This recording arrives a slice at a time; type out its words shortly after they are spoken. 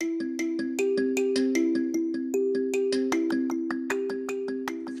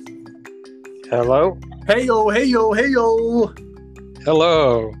Hello? Heyo, heyo, heyo.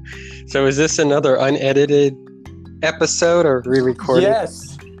 Hello. So is this another unedited episode or re-recorded?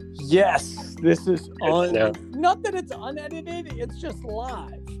 Yes. This is No. not that it's unedited, it's just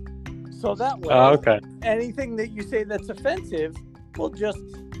live. So that way, Okay. anything that you say that's offensive will just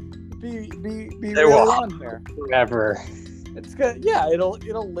be They really will on there. Forever. It's good. Yeah, it'll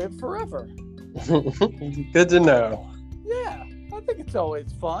live forever. Good to know. Yeah, I think it's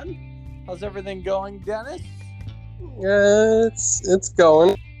always fun. How's everything going, Dennis? Yeah, it's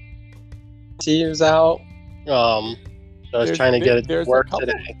going. Tears out. So I was trying to get it to work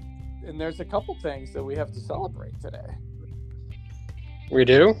today. And there's a couple things that we have to celebrate today. We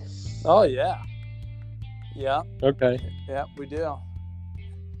do? Oh yeah. Yeah. Okay. Yeah, we do.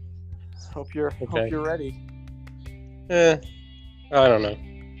 Hope you're ready. I don't know.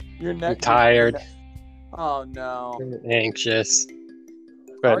 I'm tired. Oh no. I'm anxious.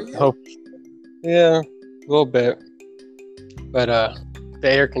 Are But you? Yeah, a little bit. But the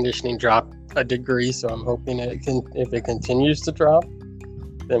air conditioning dropped a degree, so I'm hoping if it continues to drop,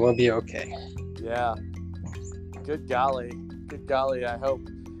 then we'll be okay. Yeah. Good golly, I hope.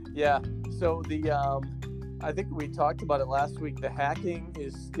 Yeah. So I think we talked about it last week. The hacking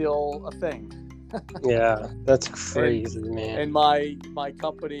is still a thing. Yeah, that's crazy, man. And my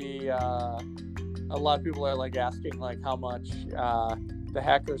company, a lot of people are like asking like how much the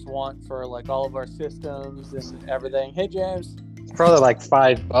hackers want for like all of our systems and everything. Hey James. It's probably like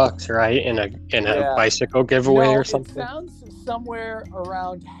 $5, right? In a bicycle giveaway or something. It sounds somewhere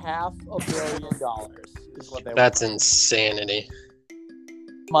around $500 million is what they That's want. insanity.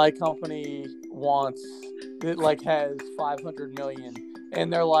 My company wants it like has 500 million,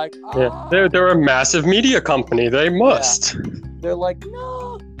 and they're like, they're a massive media company. They must. Yeah. They're like,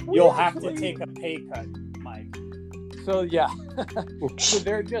 no, you'll have to take a pay cut, Mike. So yeah, so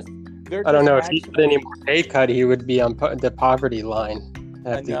they're just. I don't know if he had any more pay cut, he would be on the poverty line.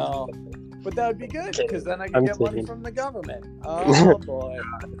 I know, but that would be good because then I can get money from the government. Oh boy!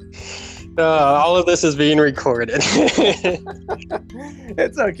 All of this is being recorded.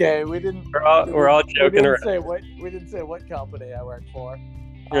 It's okay. We didn't. We're all joking around. We didn't say what company I work for.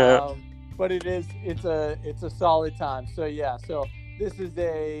 Yeah. But it's a solid time. So yeah. So this is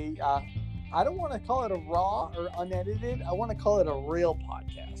I don't want to call it a raw or unedited. I want to call it a real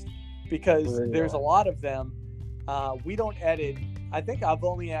podcast because there's a lot of them. We don't edit. I think I've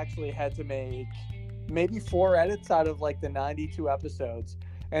only actually had to make maybe 4 edits out of like the 92 episodes.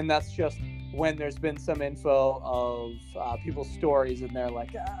 And that's just when there's been some info of people's stories and they're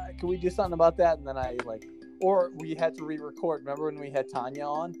like, can we do something about that? And then or we had to re-record. Remember when we had Tanya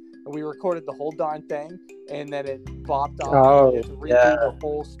on and we recorded the whole darn thing and then it bopped off and we had to redo the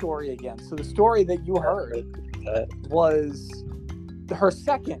whole story again. So the story that you heard was her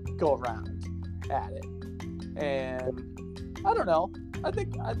second go around at it. And I don't know. I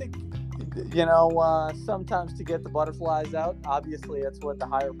think sometimes to get the butterflies out, obviously that's what the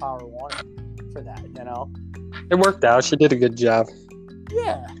higher power wanted for that, It worked out. She did a good job.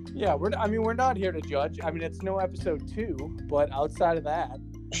 Yeah. We're not here to judge. I mean, it's no episode 2, but outside of that.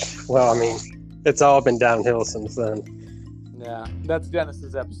 Well, I mean, it's all been downhill since then. Yeah, that's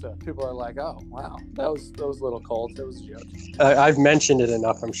Dennis's episode. People are like, oh, wow, those little colds. That was a joke. I've mentioned it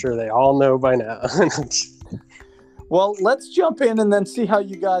enough. I'm sure they all know by now. Well, let's jump in and then see how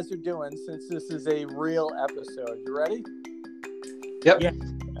you guys are doing since this is a real episode. You ready? Yep.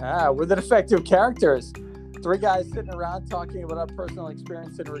 Yeah. We're the Defective Characters. 3 guys sitting around talking about our personal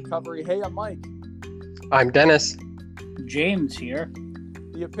experience in recovery. Hey, I'm Mike. I'm Dennis. James here.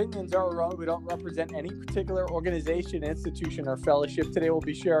 The opinions are our own. We don't represent any particular organization, institution, or fellowship. Today we'll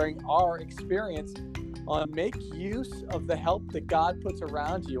be sharing our experience on Make Use of the Help That God Puts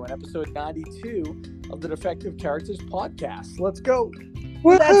Around You in episode 92 of the Defective Characters podcast. Let's go.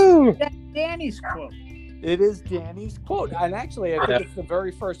 Woohoo! That's Danny's quote. It is Danny's quote. And actually, I think it's the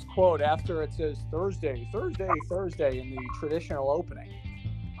very first quote after it says Thursday in the traditional opening.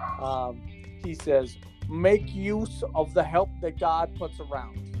 He says, make use of the help that God puts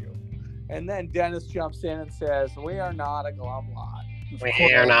around you. And then Dennis jumps in and says, we are not a glum lot.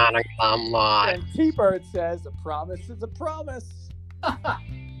 We're not a glum lot. And T-Bird says, a promise is a promise.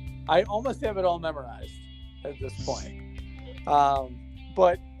 I almost have it all memorized at this point.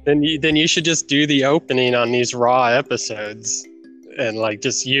 But then you should just do the opening on these raw episodes and like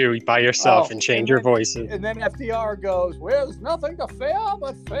just you by yourself and change your voices. And then FDR goes, well, there's nothing to fear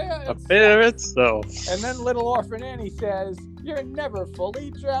but fear itself. And then Little Orphan Annie says, you're never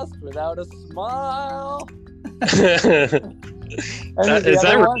fully dressed without a smile. Is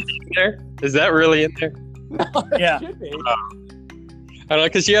that really in there? Is that really in there? No, it should be. I don't know,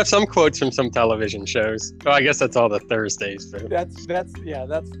 because you have some quotes from some television shows. Oh, I guess that's all the Thursdays. But That's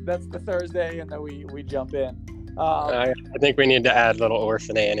the Thursday, and then we jump in. I think we need to add Little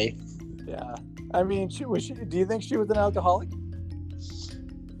Orphan Annie. Yeah, I mean, do you think she was an alcoholic?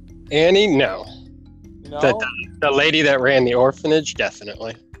 Annie, no. No. The lady that ran the orphanage,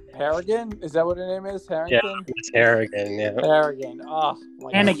 definitely. Harrigan? Is that what her name is? Harrington? Yeah, it's Harrigan, yeah. Harrigan. Oh, my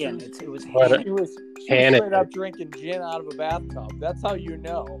Hannigan. God. It was What a- Hannigan. She was Hannigan. straight up drinking gin out of a bathtub. That's how you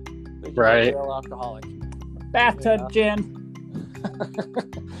know that you're Right. a real alcoholic. Bathtub gin.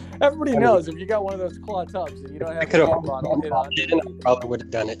 Everybody knows if you got one of those claw tubs and you don't I have a could have water bottle, hit on I probably would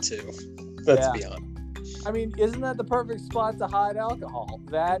have done it too. Let's Yeah. be honest. I mean, isn't that the perfect spot to hide alcohol?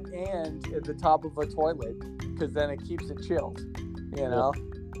 That and at the top of a toilet, because then it keeps it chilled. You know?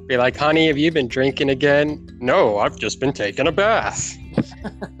 Be like, honey, have you been drinking again? No, I've just been taking a bath.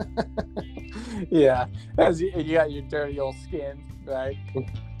 Yeah. As you got your dirty old skin, right?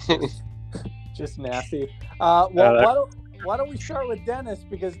 Just nasty. Why don't we start with Dennis?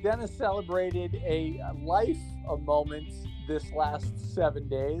 Because Dennis celebrated a life of moments this last 7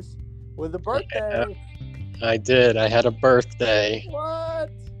 days with a birthday. I did. I had a birthday. What?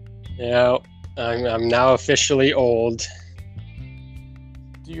 Yeah, I'm now officially old.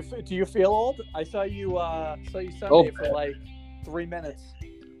 Do you feel old? I saw you Sunday Oh, for like 3 minutes.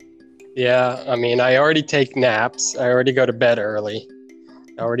 Yeah, I mean, I already take naps. I already go to bed early.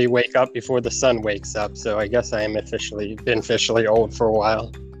 I already wake up before the sun wakes up. So I guess I am been officially old for a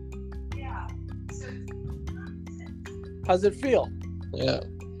while. How's it feel? Yeah,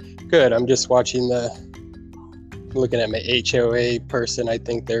 good. I'm just looking at my HOA person. I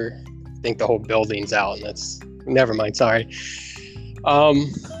think the whole building's out, and never mind. Sorry.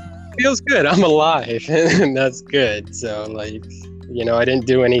 Feels good. I'm alive, and that's good. So, like, I didn't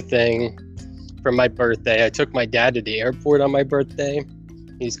do anything for my birthday. I took my dad to the airport on my birthday.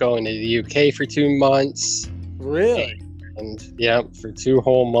 He's going to the UK for 2 months. Really? And yeah, for 2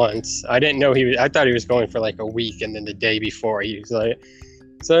 whole months. I didn't know I thought he was going for like a week, and then the day before he was like,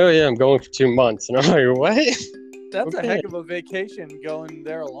 so yeah, I'm going for 2 months. And I'm like, what? That's Okay. a heck of a vacation going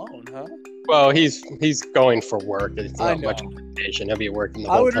there alone, huh? Well, he's going for work. It's I not know. much vacation. He'll be working the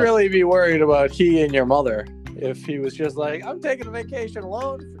I whole would time. really be worried about he and your mother if he was just like, I'm taking a vacation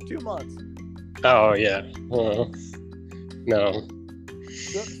alone for 2 months. Oh yeah. No.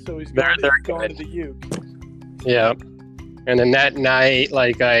 So he's They're going to good. the Uke. Yeah. And then that night,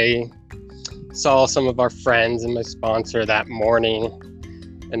 like, I saw some of our friends and my sponsor that morning,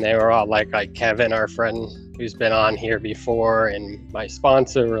 and they were all like Kevin, our friend who's been on here before, and my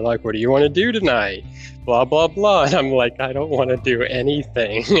sponsor were like, what do you want to do tonight? Blah, blah, blah. And I'm like, I don't want to do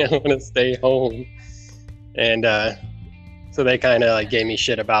anything. I want to stay home. And so they kind of like gave me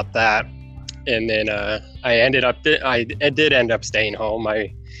shit about that. And then I did end up staying home.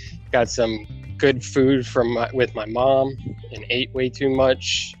 I got some good food with my mom and ate way too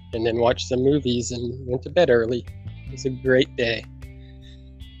much, and then watched some movies and went to bed early. It was a great day.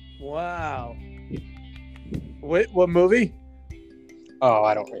 Wow. What movie? Oh,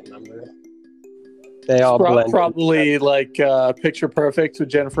 I don't remember. They all blend. Probably like Picture Perfect with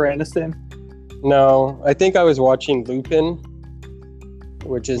Jennifer Aniston. No, I think I was watching Lupin,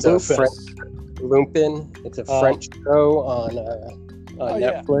 which is a Lupus. Lupin. It's a French show on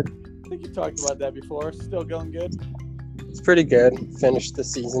yeah. Netflix. I think you talked about that before. Still going good? It's pretty good. Finished the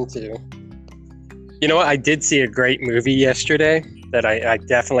season 2. You know what? I did see a great movie yesterday that I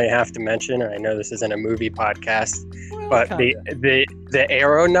definitely have to mention. I know this isn't a movie podcast, Well, but kinda. the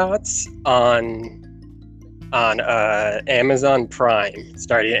Aeronauts on Amazon Prime,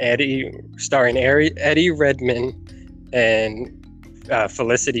 starring Eddie Redmayne and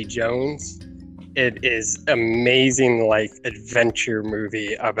Felicity Jones. It is amazing, like, adventure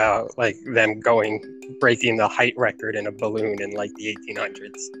movie about like them breaking the height record in a balloon in like the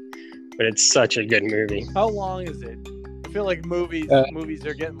 1800s. But it's such a good movie. How long is it? I feel like movies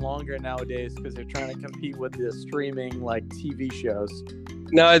are getting longer nowadays because they're trying to compete with the streaming like TV shows.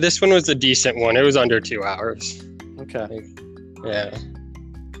 No, this one was a decent one. It was under 2 hours. Okay. Yeah.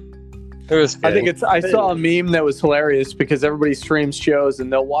 It was good. I think I saw a meme that was hilarious because everybody streams shows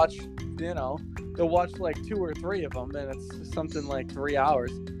and they'll watch like 2 or 3 of them, and it's something like 3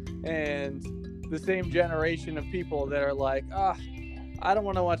 hours. And the same generation of people that are like, I don't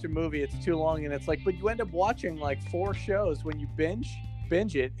want to watch a movie, it's too long. And it's like, but you end up watching like 4 shows when you binge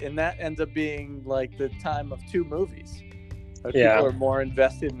it, and that ends up being like the time of 2 movies. Yeah. People are more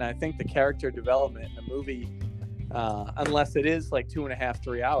invested in, I think, the character development in a movie. Unless it is like 2.5,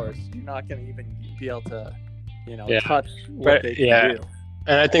 3 hours, you're not going to even be able to, touch what they can do.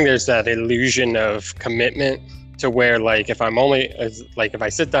 And I think there's that illusion of commitment to where like if I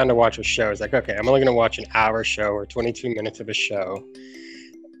sit down to watch a show, it's like, okay, I'm only going to watch an hour show or 22 minutes of a show,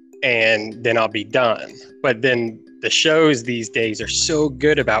 and then I'll be done. But then the shows these days are so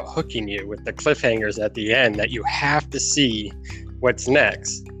good about hooking you with the cliffhangers at the end that you have to see what's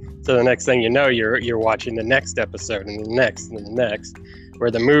next. So the next thing you know, you're watching the next episode and the next and the next. Where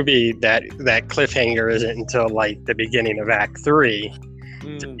the movie, that cliffhanger isn't until like the beginning of Act 3.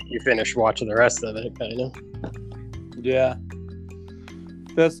 You finish watching the rest of it, kind of. Yeah.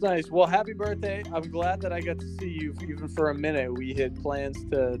 That's nice. Well, happy birthday. I'm glad that I got to see you even for a minute. We had plans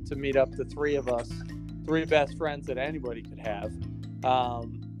to meet up, the three of us, three best friends that anybody could have.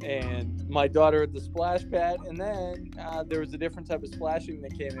 And my daughter at the splash pad. And then there was a different type of splashing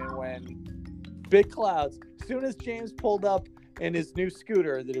that came in when big clouds. As soon as James pulled up in his new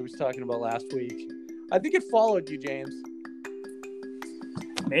scooter that he was talking about last week, I think it followed you, James.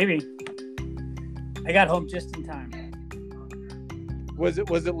 Maybe. I got home just in time. Was it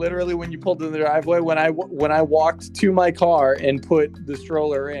literally when you pulled in the driveway? When I walked to my car and put the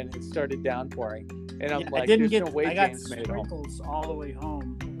stroller in, it started downpouring, and I'm like, "There's no way James made it home." I got sprinkles all the way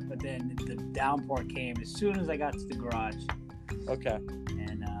home, but then the downpour came as soon as I got to the garage. Okay.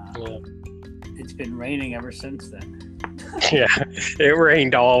 And it's been raining ever since then. Yeah, it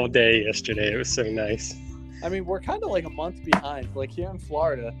rained all day yesterday. It was so nice. I mean, we're kind of like a month behind. Like here in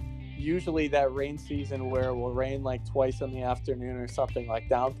Florida, usually that rain season where it will rain like twice in the afternoon or something, like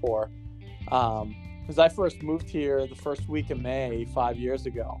downpour. Because I first moved here the first week of May 5 years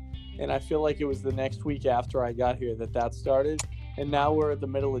ago. And I feel like it was the next week after I got here that started. And now we're at the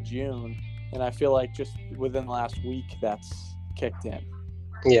middle of June. And I feel like just within the last week that's kicked in.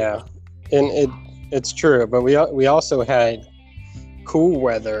 Yeah. And it's true. But we also had cool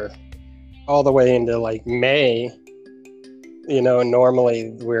weather all the way into like May. You know,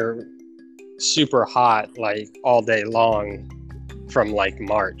 normally we're super hot like all day long from like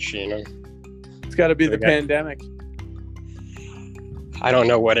March, you know. It's got to be the pandemic. I don't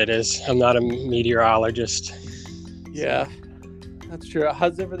know what it is. I'm not a meteorologist. Yeah, that's true.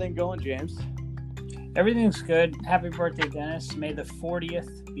 How's everything going, James? Everything's good. Happy birthday, Dennis. May the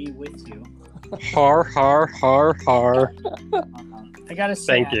 40th be with you. Har, har, har, har. I got to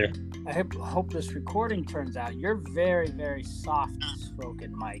say, thank you. I hope this recording turns out. You're very, very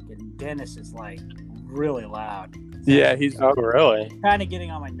soft-spoken, Mike, and Dennis is like really loud. Yeah, he's really kind of getting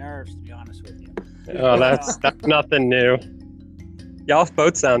on my nerves, to be honest with you. Oh, that's nothing new. Y'all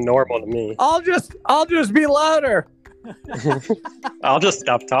both sound normal to me. I'll just be louder. I'll just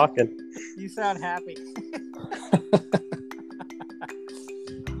stop talking. You sound happy.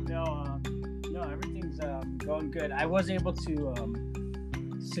 No, everything's going good. I was able to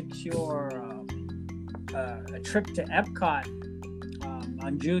secure a trip to Epcot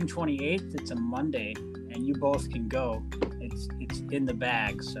on June 28th. It's a Monday, and you both can go. It's in the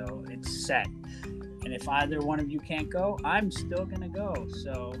bag, so it's set. And if either one of you can't go, I'm still gonna go.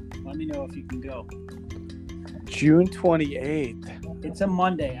 So let me know if you can go. June 28th. It's a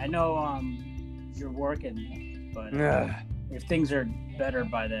Monday. I know you're working, but if things are better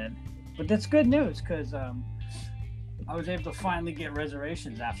by then. But that's good news because I was able to finally get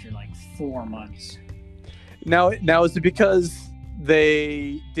reservations after like 4 months. Now is it because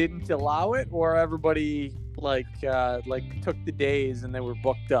they didn't allow it, or everybody like took the days and they were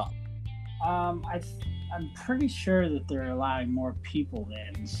booked up? I'm pretty sure that they're allowing more people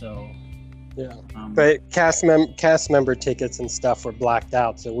then. So yeah, but cast member tickets and stuff were blacked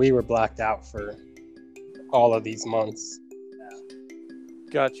out, so we were blacked out for all of these months.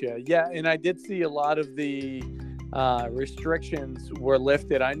 Gotcha. Yeah, and I did see a lot of the restrictions were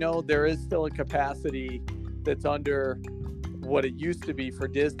lifted. I know there is still a capacity that's under what it used to be for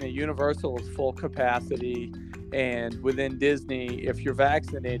Disney. Universal is full capacity, and within Disney, if you're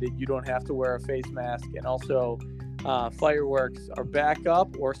vaccinated, you don't have to wear a face mask. And also, fireworks are back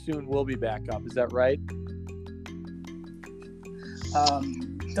up or soon will be back up. Is that right?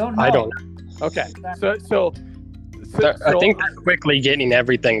 Don't know. I don't know. Okay. So I think they're quickly getting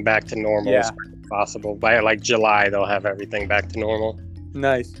everything back to normal as quick as possible. By like July, they'll have everything back to normal.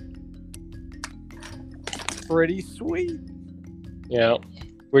 Nice. Pretty sweet. Yeah.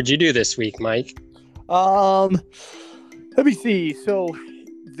 What'd you do this week, Mike? Let me see. So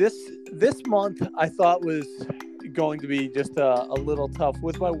this month I thought was going to be just a little tough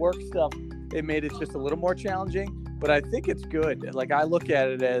with my work stuff. It made it just a little more challenging, but I think it's good. Like I look at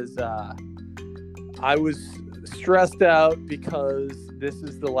it as I was stressed out because this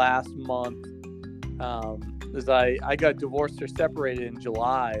is the last month. As I got divorced or separated in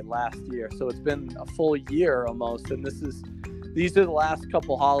July last year, so it's been a full year almost, and this is these are the last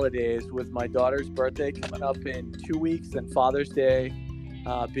couple holidays with my daughter's birthday coming up in 2 weeks and Father's Day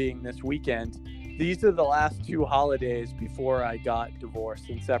being this weekend. These are the last 2 holidays before I got divorced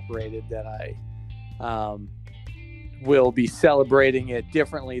and separated that I will be celebrating it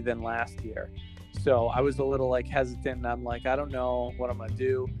differently than last year. So I was a little like hesitant, and I'm like, I don't know what I'm going to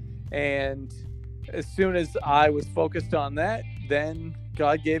do. And as soon as I was focused on that, then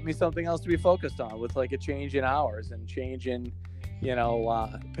God gave me something else to be focused on, with like a change in hours and change in,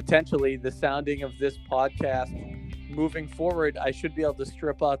 potentially the sounding of this podcast moving forward. I should be able to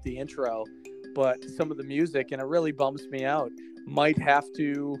strip out the intro, but some of the music, and it really bums me out, might have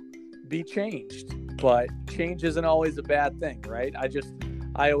to be changed. But change isn't always a bad thing, right?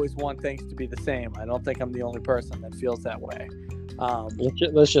 I always want things to be the same. I don't think I'm the only person that feels that way.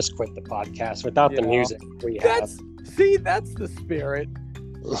 Let's just quit the podcast without the music we have. That's the spirit.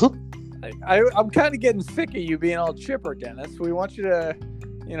 I'm kind of getting sick of you being all chipper, Dennis. We want you to,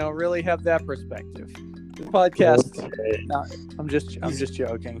 really have that perspective. The podcast. Okay. No, I'm just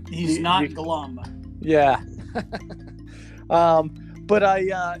joking. He's not glum. Yeah. So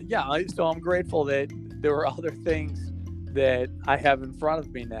I'm grateful that there were other things that I have in front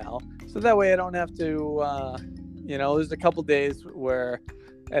of me now, so that way I don't have to. There's a couple days where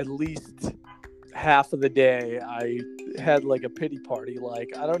at least half of the day I had like a pity party.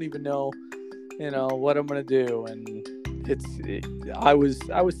 Like, I don't even know, what I'm gonna do, and I was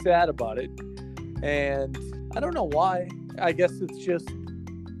sad about it, and I don't know why. I guess it's just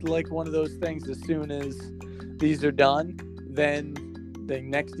like one of those things. As soon as these are done, then the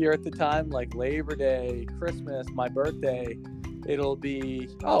next year at the time, like Labor Day, Christmas, my birthday, it'll be,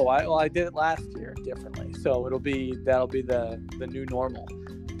 I did it last year differently, so that'll be the new normal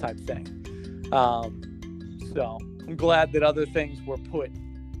type thing. So I'm glad that other things were put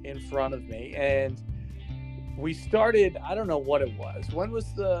in front of me, and we started, I don't know what it was. When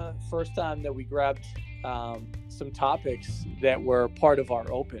was the first time that we grabbed some topics that were part of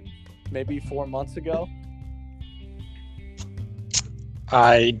our open? Maybe 4 months ago?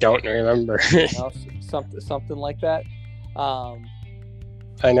 I don't remember. Something like that.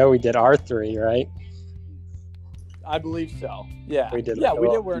 I know we did R3, right? I believe so. Yeah. We did. Yeah, we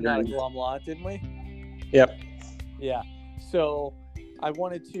did. We're not a glum lot, didn't we? Yep. Yeah. So I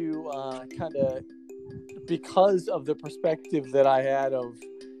wanted to kind of, because of the perspective that I had of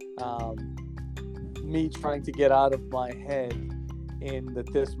me trying to get out of my head in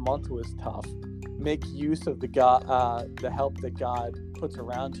that this month was tough, make use of the help that God puts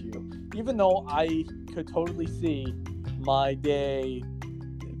around you. Even though I could totally see my day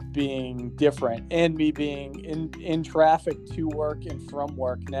being different, and me being in traffic to work and from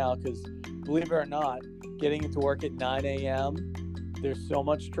work now, because believe it or not, getting into work at 9 a.m., there's so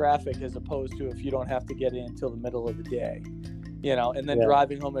much traffic as opposed to if you don't have to get in until the middle of the day, and then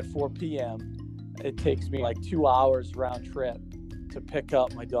driving home at 4 p.m., it takes me like 2 hours round trip to pick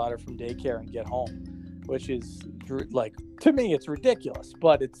up my daughter from daycare and get home, which is like, to me, it's ridiculous,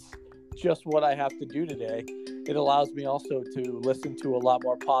 but it's just what I have to do today. It allows me also to listen to a lot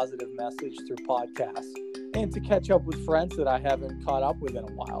more positive message through podcasts, and to catch up with friends that I haven't caught up with in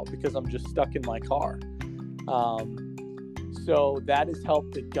a while because I'm just stuck in my car. So that is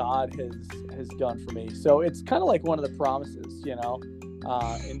help that God has done for me. So it's kind of like one of the promises,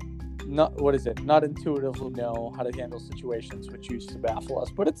 not intuitively know how to handle situations which used to baffle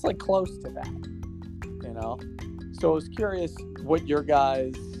us, but it's like close to that, So I was curious what your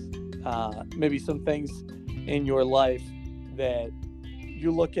guys, maybe some things in your life that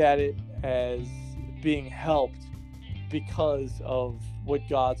you look at it as being helped because of what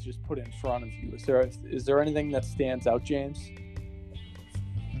God's just put in front of you. Is there anything that stands out, James?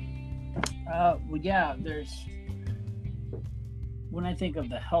 There's, when I think of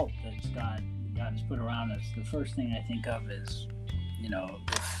the help that God has put around us, the first thing I think of is, the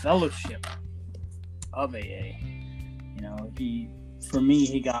fellowship of AA. For me,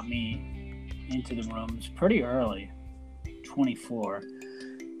 he got me into the rooms pretty early, 24,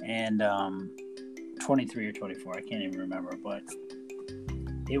 and 23 or 24, I can't even remember, but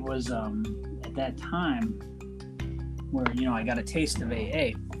it was at that time where I got a taste of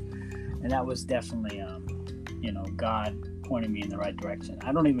AA, and that was definitely God pointing me in the right direction.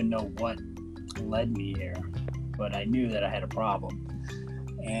 I don't even know what led me here, but I knew that I had a problem,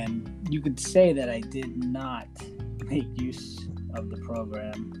 and you could say that I did not make use of the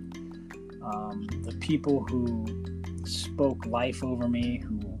program. The people who spoke life over me,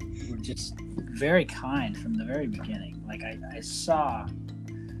 who were just very kind from the very beginning. Like, I saw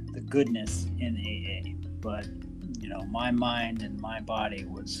the goodness in AA, but my mind and my body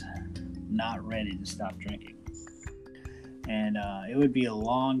was not ready to stop drinking. And it would be a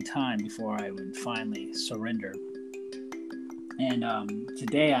long time before I would finally surrender. And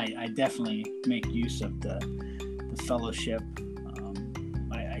today I definitely make use of the fellowship.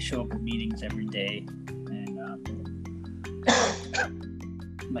 I show up at meetings every day, and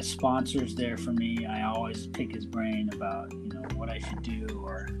my sponsor's there for me. I always pick his brain about what I should do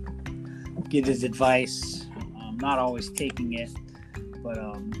or get his advice. Not always taking it, but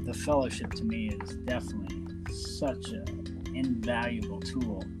the fellowship to me is definitely such an invaluable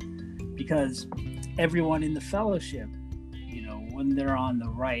tool, because everyone in the fellowship, when they're on the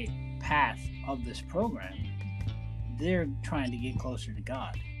right path of this program, they're trying to get closer to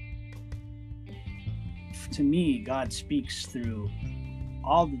God. To me, God speaks through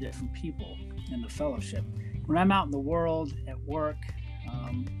all the different people in the fellowship. When I'm out in the world, at work,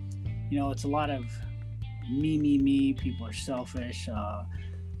 it's a lot of me. People are selfish.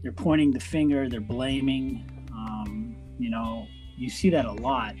 They're pointing the finger. They're blaming. You see that a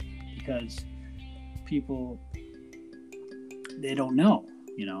lot because people, they don't know.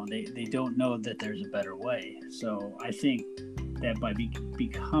 They don't know that there's a better way. So I think that by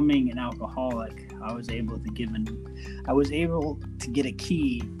becoming an alcoholic, I was able to get a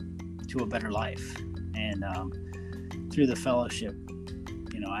key to a better life. And through the fellowship,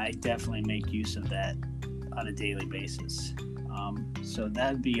 I definitely make use of that on a daily basis. So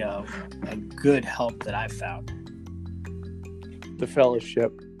that'd be a good help that I found. The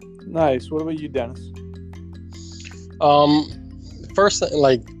fellowship. Nice. What about you, Dennis? First,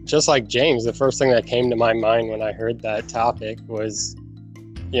 just like James, the first thing that came to my mind when I heard that topic was,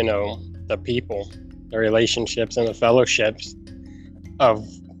 the people, the relationships and the fellowships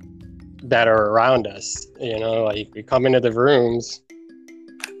that are around us. We come into the rooms,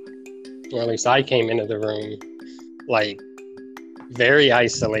 or at least I came into the room, very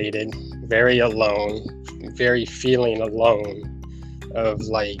isolated, very alone, very feeling alone, of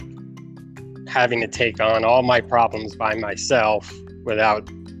having to take on all my problems by myself without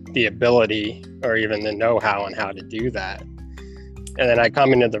the ability or even the know-how on how to do that. And then I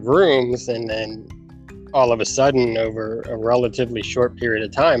come into the rooms, and then all of a sudden, over a relatively short period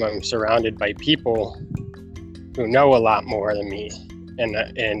of time, I'm surrounded by people who know a lot more than me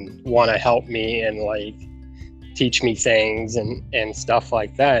and want to help me and teach me things and stuff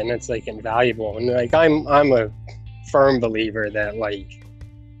like that. And it's invaluable. And I'm a firm believer that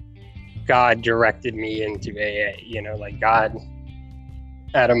God directed me into AA, God,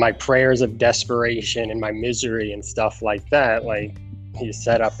 out of my prayers of desperation and my misery and stuff like that, he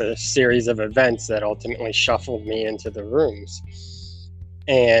set up a series of events that ultimately shuffled me into the rooms.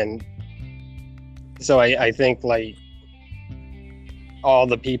 And so I think all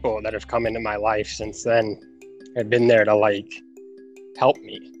the people that have come into my life since then have been there to help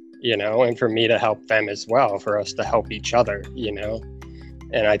me, and for me to help them as well, for us to help each other,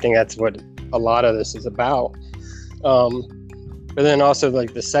 and I think that's what a lot of this is about. But then also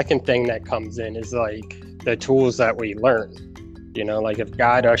the second thing that comes in is the tools that we learn, if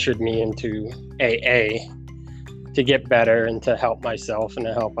God ushered me into AA to get better and to help myself and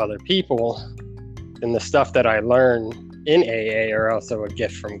to help other people, then the stuff that I learn in AA are also a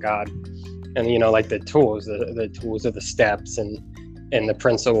gift from God. And the tools of the steps and the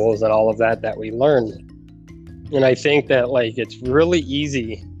principles and all of that we learn. And I think that it's really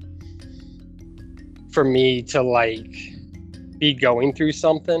easy for me to be going through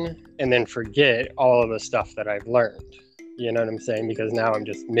something and then forget all of the stuff that I've learned. You know what I'm saying? Because now I'm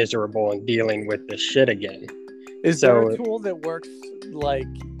just miserable and dealing with this shit again. Is there a tool that works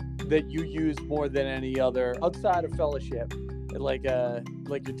that you use more than any other outside of fellowship? Like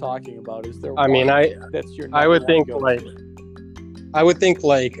you're talking about, is there? That's your. I would think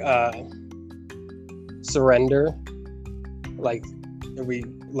surrender.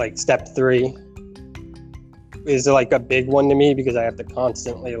 Step 3 is a big one to me, because I have to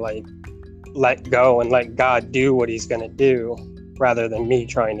constantly let go and let God do what He's gonna do, rather than me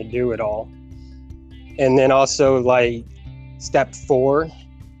trying to do it all. And then also step 4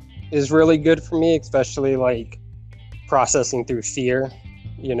 is really good for me, especially processing through fear.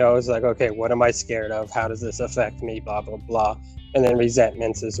 It's okay, what am I scared of? How does this affect me? Blah, blah, blah. And then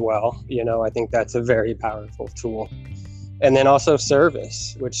resentments as well. I think that's a very powerful tool. And then also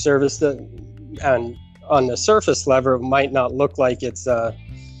service, which service and on the surface level might not look like it's a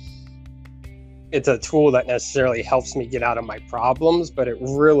tool that necessarily helps me get out of my problems, but it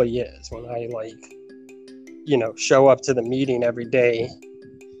really is. When I show up to the meeting every day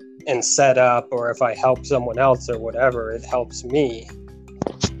and set up, or if I help someone else or whatever, it helps me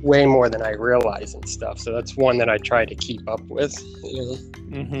way more than I realize and stuff. So that's one that I try to keep up with.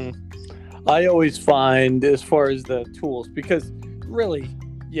 Mm-hmm. I always find, as far as the tools, because really,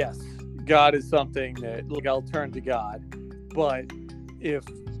 yes, God is something that, like, I'll turn to God. But if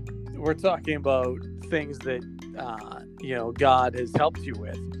we're talking about things that, God has helped you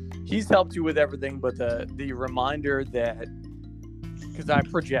with, He's helped you with everything, but the reminder that, because I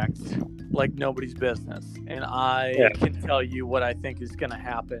project like nobody's business, and I can tell you what I think is going to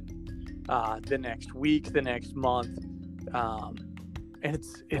happen the next week, the next month, and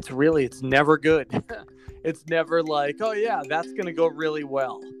it's never good. It's never like, oh yeah, that's going to go really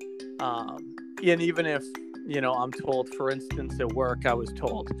well. And even if, I'm told, for instance, at work, I was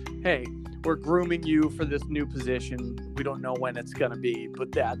told, hey, we're grooming you for this new position. We don't know when it's going to be,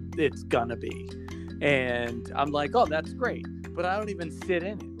 but that it's going to be. And I'm like, oh, that's great. But I don't even sit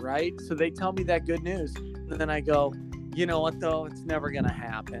in it, right? So they tell me that good news. And then I go, you know what, though? It's never going to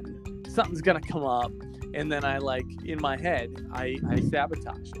happen. Something's going to come up. And then I, in my head, I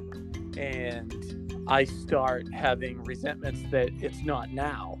sabotage it. And I start having resentments that it's not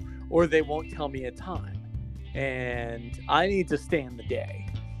now, or they won't tell me a time. And I need to stay in the day.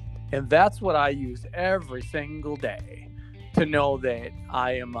 And that's what I use every single day to know that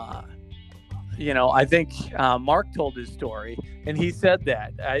I am, I think Mark told his story, and he said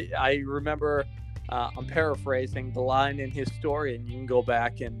that. I remember, I'm paraphrasing the line in his story, and you can go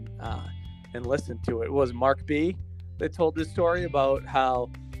back and listen to it. It was Mark B. that told this story about how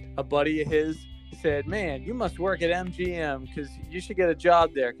a buddy of his said, man, you must work at MGM because you should get a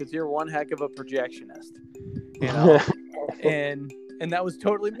job there because you're one heck of a projectionist. And that was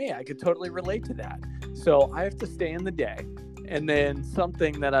totally me. I could totally relate to that. So I have to stay in the day. And then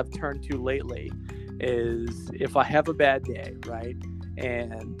something that I've turned to lately is if I have a bad day, right?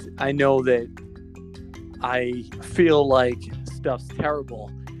 And I know that I feel like stuff's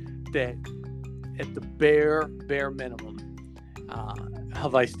terrible, that at the bare minimum,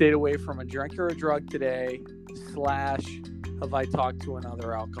 have I stayed away from a drink or a drug today, / have I talked to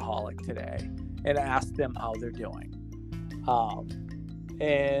another alcoholic today and asked them how they're doing?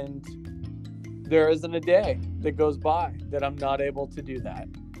 And there isn't a day that goes by that I'm not able to do that,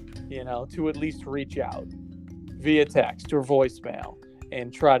 to at least reach out via text or voicemail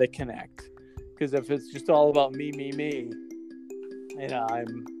and try to connect. Because if it's just all about me, and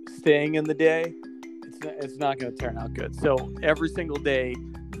I'm staying in the day, it's not going to turn out good. So every single day,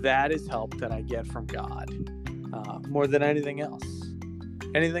 that is help that I get from God, more than anything else.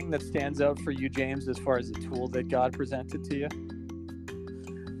 Anything that stands out for you, James, as far as a tool that God presented to you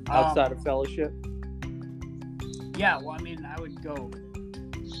outside of fellowship? Yeah, well, I mean, I would go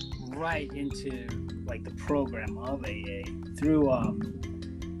right into the program of AA through,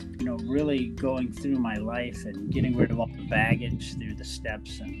 really going through my life and getting rid of all the baggage through the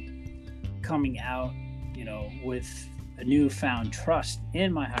steps and coming out, with a newfound trust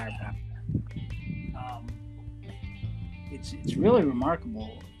in my higher power. It's really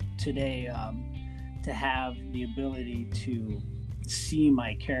remarkable today to have the ability to see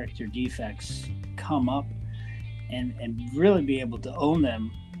my character defects come up and really be able to own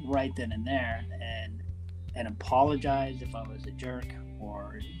them right then and there and apologize if I was a jerk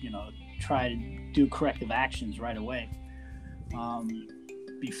or, try to do corrective actions right away.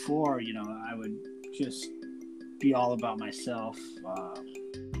 Before, I would just be all about myself.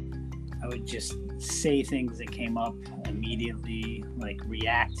 I would just say things that came up immediately,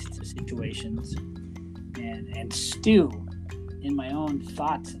 react to situations and stew in my own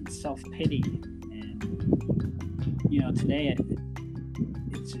thoughts and self-pity. And, today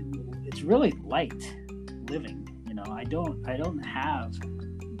it's really light living. I don't have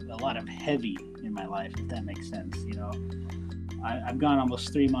a lot of heavy in my life, if that makes sense. I've gone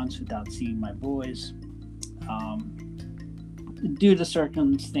almost 3 months without seeing my boys, due to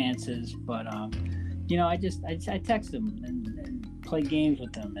circumstances, but I text them and play games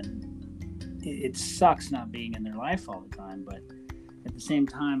with them, and it sucks not being in their life all the time, but at the same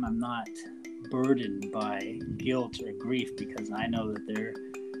time I'm not burdened by guilt or grief because I know that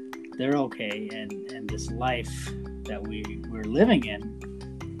they're okay, and this life that we're living in,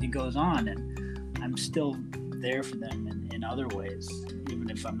 it goes on, and I'm still there for them in other ways, even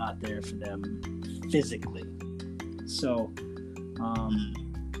if I'm not there for them physically. So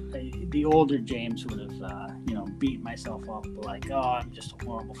the older James would have beat myself up like, oh, I'm just a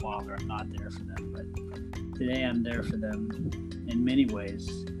horrible father, I'm not there for them. But today I'm there for them in many ways,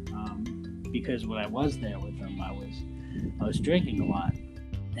 because when I was there with them, I was drinking a lot,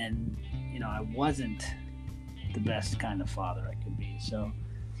 and I wasn't the best kind of father I could be. So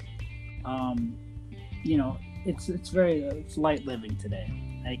it's light living today.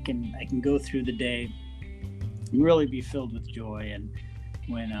 I can go through the day and really be filled with joy and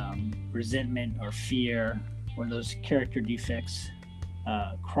when resentment or fear or those character defects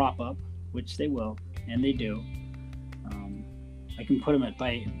crop up, which they will, and they do, I can put them at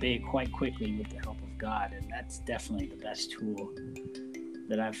bay quite quickly with the help of God, and that's definitely the best tool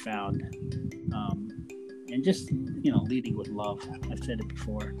that I've found. And just, leading with love. I've said it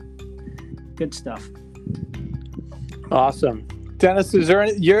before. Good stuff. Awesome. Dennis, is there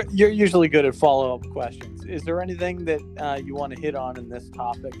you're usually good at follow-up questions. Is there anything that you want to hit on in this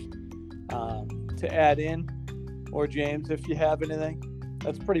topic to add in? Or James, if you have anything?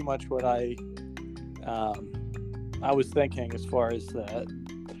 That's pretty much what I was thinking as far as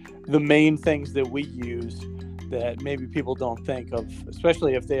the main things that we use that maybe people don't think of,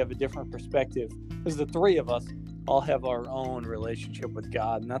 especially if they have a different perspective. Because the three of us all have our own relationship with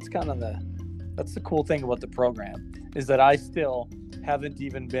God, and that's kind of that's the cool thing about the program, is that I still haven't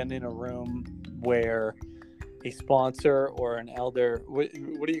even been in a room where a sponsor or an elder, what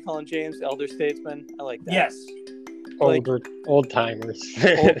do you call him, James? Elder statesman? I like that. Yes. Old timers.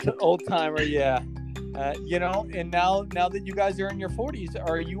 old timer, yeah. And now that you guys are in your 40s,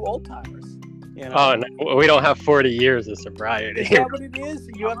 are you old timers? Oh, no, we don't have 40 years of sobriety. Is that what it is?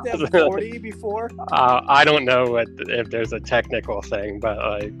 You have to have 40 before? I don't know if there's a technical thing,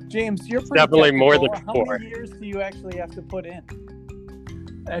 but James, you're pretty definitely technical. more than How 4. many years do you actually have to put in?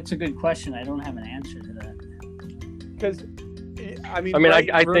 That's a good question. I don't have an answer to that. Because, I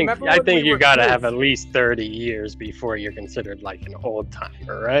think you got to have at least 30 years before you're considered like an old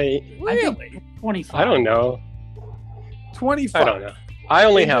timer, right? Really? 25. I don't know. 25. I don't know. I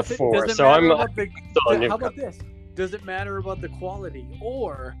only have 4, so I'm still a newcomer. How about this? Does it matter about the quality?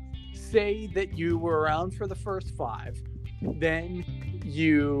 Or say that you were around for the first 5, then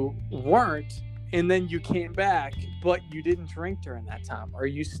you weren't, and then you came back, but you didn't drink during that time. Are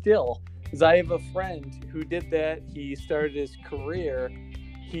you still? Because I have a friend who did that. He started his career.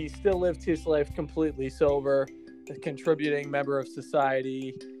 He still lived his life completely sober, a contributing member of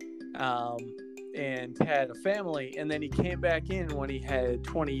society, and had a family. And then he came back in when he had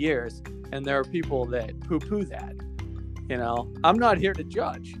 20 years. And there are people that poo-poo that. I'm not here to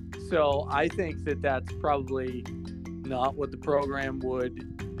judge. So I think that that's probably not what the program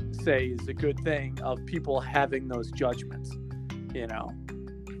would say is a good thing, of people having those judgments,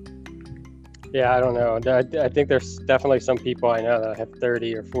 Yeah, I don't know. I think there's definitely some people I know that have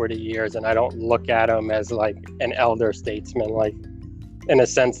 30 or 40 years, and I don't look at them as like an elder statesman, like in a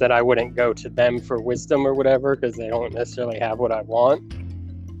sense that I wouldn't go to them for wisdom or whatever, because they don't necessarily have what I want.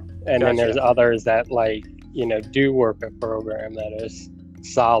 And then there's others that do work a program that is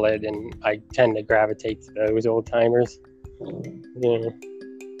solid, and I tend to gravitate to those old timers.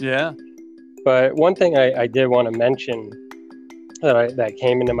 Yeah. But one thing I did want to mention that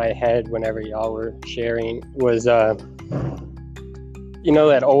came into my head whenever y'all were sharing was, that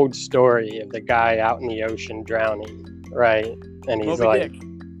old story of the guy out in the ocean drowning, right? And he's Moby Dick.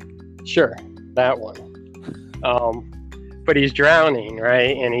 Sure, that one. But he's drowning,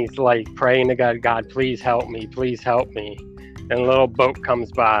 right? And he's like praying to God, please help me, please help me. And a little boat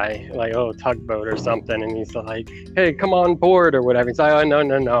comes by, like a little tugboat or something, and he's like, hey, come on board or whatever. He's like, oh,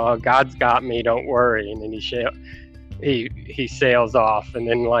 no, God's got me, don't worry. And then he sails off, and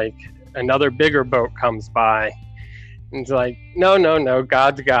then like another bigger boat comes by, and he's like, no,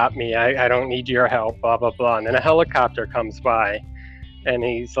 God's got me, I don't need your help, blah blah blah. And then a helicopter comes by, and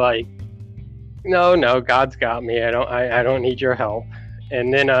he's like, no, God's got me, I don't need your help.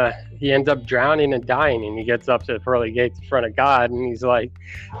 And then he ends up drowning and dying, and he gets up to the pearly gates in front of God, and he's like,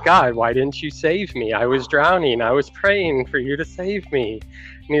 God, why didn't you save me? I was drowning, I was praying for you to save me.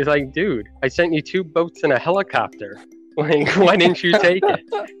 And he's like, dude, I sent you 2 boats and a helicopter. Like, why didn't you take it?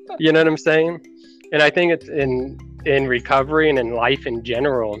 You know what I'm saying? And I think it's in recovery and in life in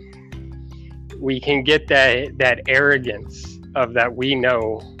general, we can get that arrogance of that we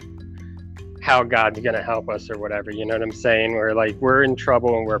know how God's going to help us or whatever. You know what I'm saying? We're in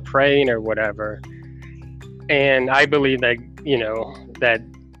trouble and we're praying or whatever. And I believe that, that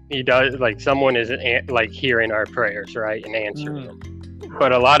he does, like someone is hearing our prayers, right? And answering them.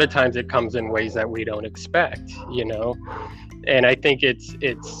 But a lot of times it comes in ways that we don't expect, and I think it's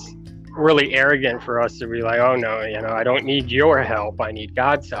really arrogant for us to be like, oh no, I don't need your help, I need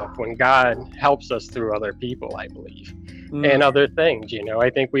God's help, when God helps us through other people, I believe, and other things. I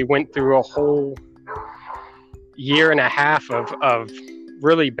think we went through a whole year and a half of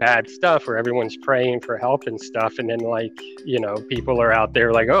really bad stuff where everyone's praying for help and stuff, and then people are out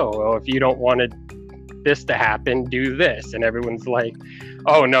there like, oh well, if you don't want this to happen, do this, and everyone's like,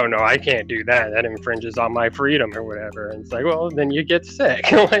 oh no, I can't do that infringes on my freedom or whatever. And it's like, well, then you get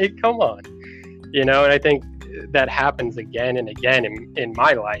sick. Like, come on. And I think that happens again and again in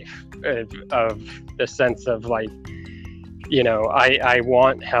my life of the sense of like, you know, I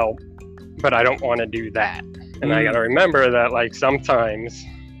want help, but I don't want to do that. And I got to remember that, like, sometimes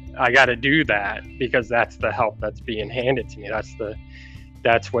I got to do that because that's the help that's being handed to me.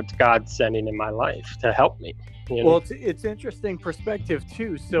 That's what God's sending in my life to help me. You know? Well, it's interesting perspective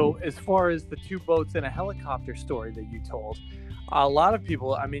too. So as far as the 2 boats and a helicopter story that you told, a lot of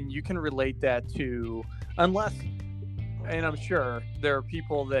people, I mean, you can relate that to, unless, and I'm sure there are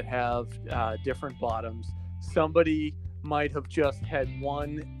people that have different bottoms. Somebody might have just had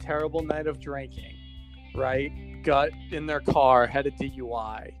one terrible night of drinking, right? Got in their car, had a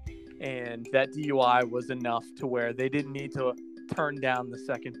DUI, and that DUI was enough to where they didn't need to turn down the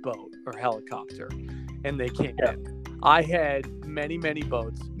second boat or helicopter, and they came in. I had many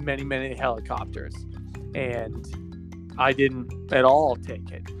boats, many helicopters, and I didn't at all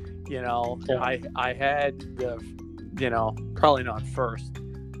take it. You know, I had the, you know, probably not first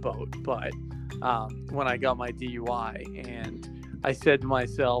boat, but when I got my DUI, and I said to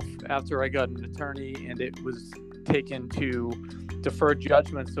myself, after I got an attorney and it was taken to deferred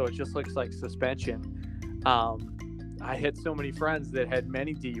judgment, so it just looks like suspension. I had so many friends that had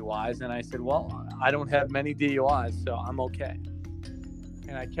many DUIs, and I said, well, I don't have many DUIs, so I'm okay.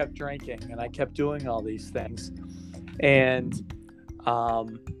 And I kept drinking, and I kept doing all these things. And,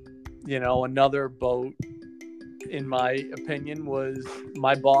 you know, another boat, in my opinion, was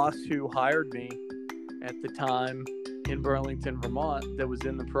my boss who hired me at the time in Burlington, Vermont, that was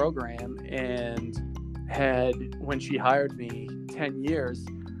in the program, and had, when she hired me 10 years,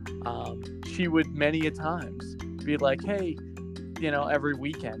 she would many a times be like, hey, you know, every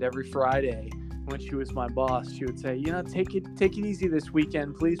weekend, every Friday, when she was my boss, she would say, you know, take it easy this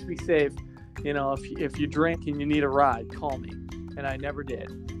weekend. Please be safe. You know, if you drink and you need a ride, call me. And I never did.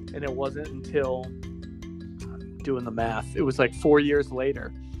 And it wasn't until, doing the math, it was like 4 years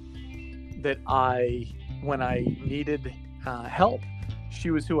later that when I needed help, she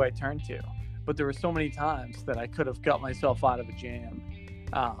was who I turned to. But there were so many times that I could have got myself out of a jam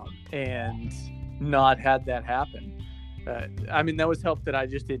and not had that happen. I mean, that was help that I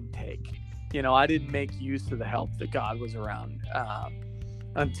just didn't take. You know, I didn't make use of the help that God was around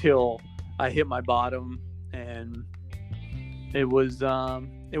until I hit my bottom, and it was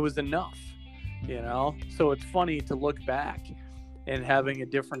enough, you know? So it's funny to look back and having a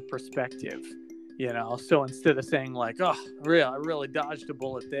different perspective, you know? So instead of saying like, oh, I really dodged a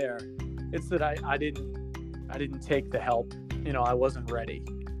bullet there, it's that I didn't take the help. You know, I wasn't ready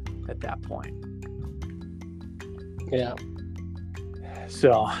at that point. Yeah.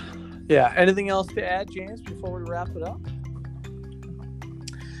 So, yeah. Anything else to add, James, before we wrap it up?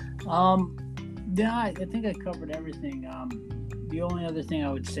 Yeah, I think I covered everything. The only other thing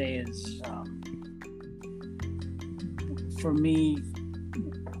I would say is, for me,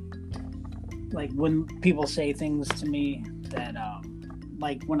 like when people say things to me that,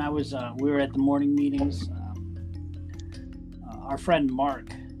 like when I was, we were at the morning meetings, our friend Mark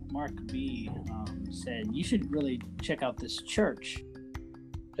B said, you should really check out this church.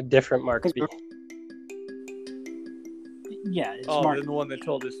 A different Mark B. Yeah, it's Mark. Mark. The one that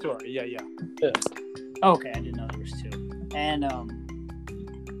told his story. Yeah. Okay, I didn't know there was 2. And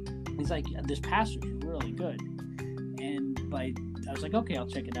he's like, this pastor's really good. And I was like, okay, I'll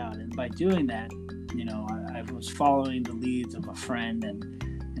check it out. And by doing that, you know, I was following the leads of a friend,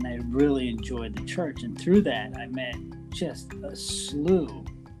 and I really enjoyed the church. And through that, I met just a slew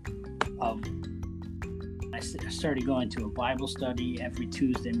of. I started going to a Bible study every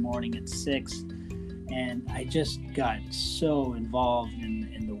Tuesday morning at 6. And I just got so involved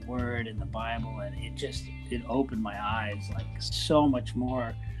in the Word and the Bible, and it opened my eyes like so much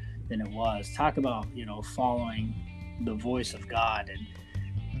more than it was. Talk about, you know, following the voice of God,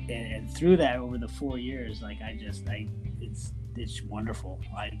 and through that over the 4 years, like it's wonderful.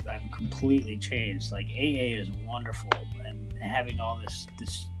 I'm completely changed. Like AA is wonderful, and having all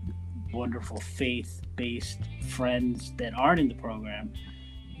this wonderful faith-based friends that aren't in the program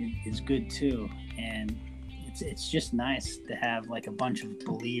is good too. And it's just nice to have like a bunch of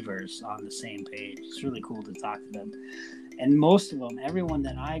believers on the same page. It's really cool to talk to them. And most of them, everyone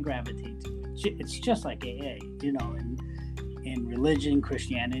that I gravitate to, it's just like AA, you know, in religion,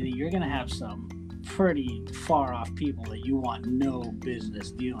 Christianity, you're going to have some pretty far off people that you want no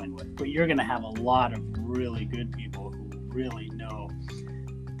business dealing with, but you're going to have a lot of really good people who really know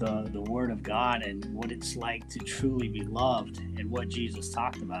the Word of God and what it's like to truly be loved and what Jesus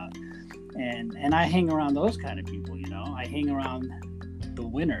talked about. And I hang around those kind of people, you know. I hang around the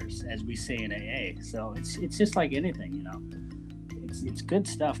winners, as we say in AA. So it's just like anything, you know. It's good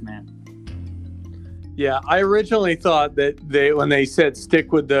stuff, man. Yeah, I originally thought that when they said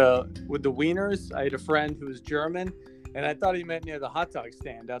stick with the wieners, I had a friend who was German, and I thought he meant near the hot dog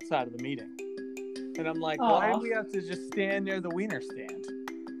stand outside of the meeting. And I'm like, why do we have to just stand near the wiener stand?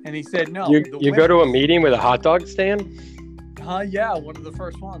 And he said, no. You go to a meeting with a hot dog stand? Yeah, one of the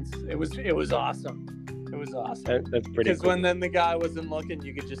first ones. It was awesome. It was awesome. That's pretty. Because cool. when then the guy wasn't looking,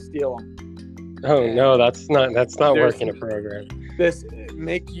 you could just steal them. Oh no, that's not working a program. This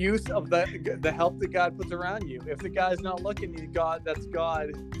make use of the help that God puts around you. If the guy's not looking, that's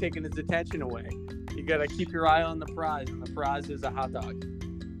God taking his attention away. You got to keep your eye on the prize, and the prize is a hot dog.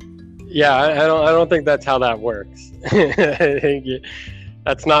 Yeah, I don't think that's how that works. I think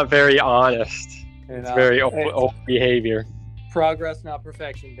that's not very honest. It's very old behavior. Progress, not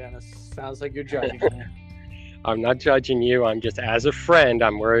perfection, Dennis. Sounds like you're judging me. I'm not judging you. I'm just, as a friend,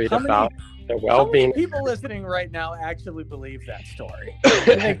 I'm worried about the well-being. How many people listening right now actually believe that story?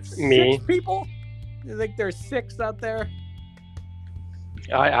 Me. 6 people? You think there's 6 out there?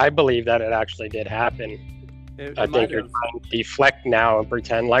 I believe that it actually did happen. I think you're trying to deflect now and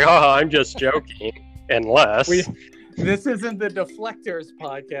pretend like, oh, I'm just joking. Unless this isn't the Deflectors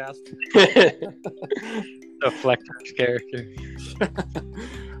podcast. Deflectors character.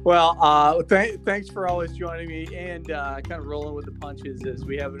 Well, thanks for always joining me and kind of rolling with the punches as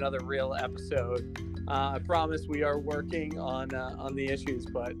we have another real episode. I promise we are working on the issues,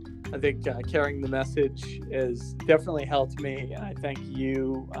 but I think carrying the message has definitely helped me. And I thank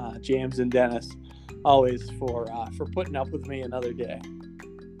you, James and Dennis, always for putting up with me another day.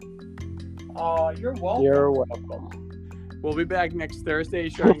 You're welcome. You're welcome. We'll be back next Thursday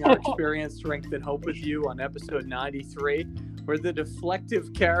sharing our experience, strength, and hope with you on episode 93. We're the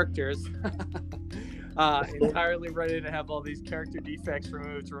deflective characters, entirely ready to have all these character defects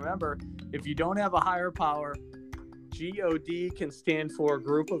removed. Remember, if you don't have a higher power, GOD can stand for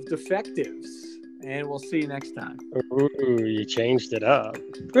Group of Defectives. And we'll see you next time. Ooh, you changed it up.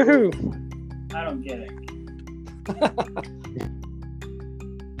 Woohoo! I don't get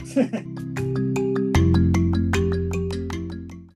it.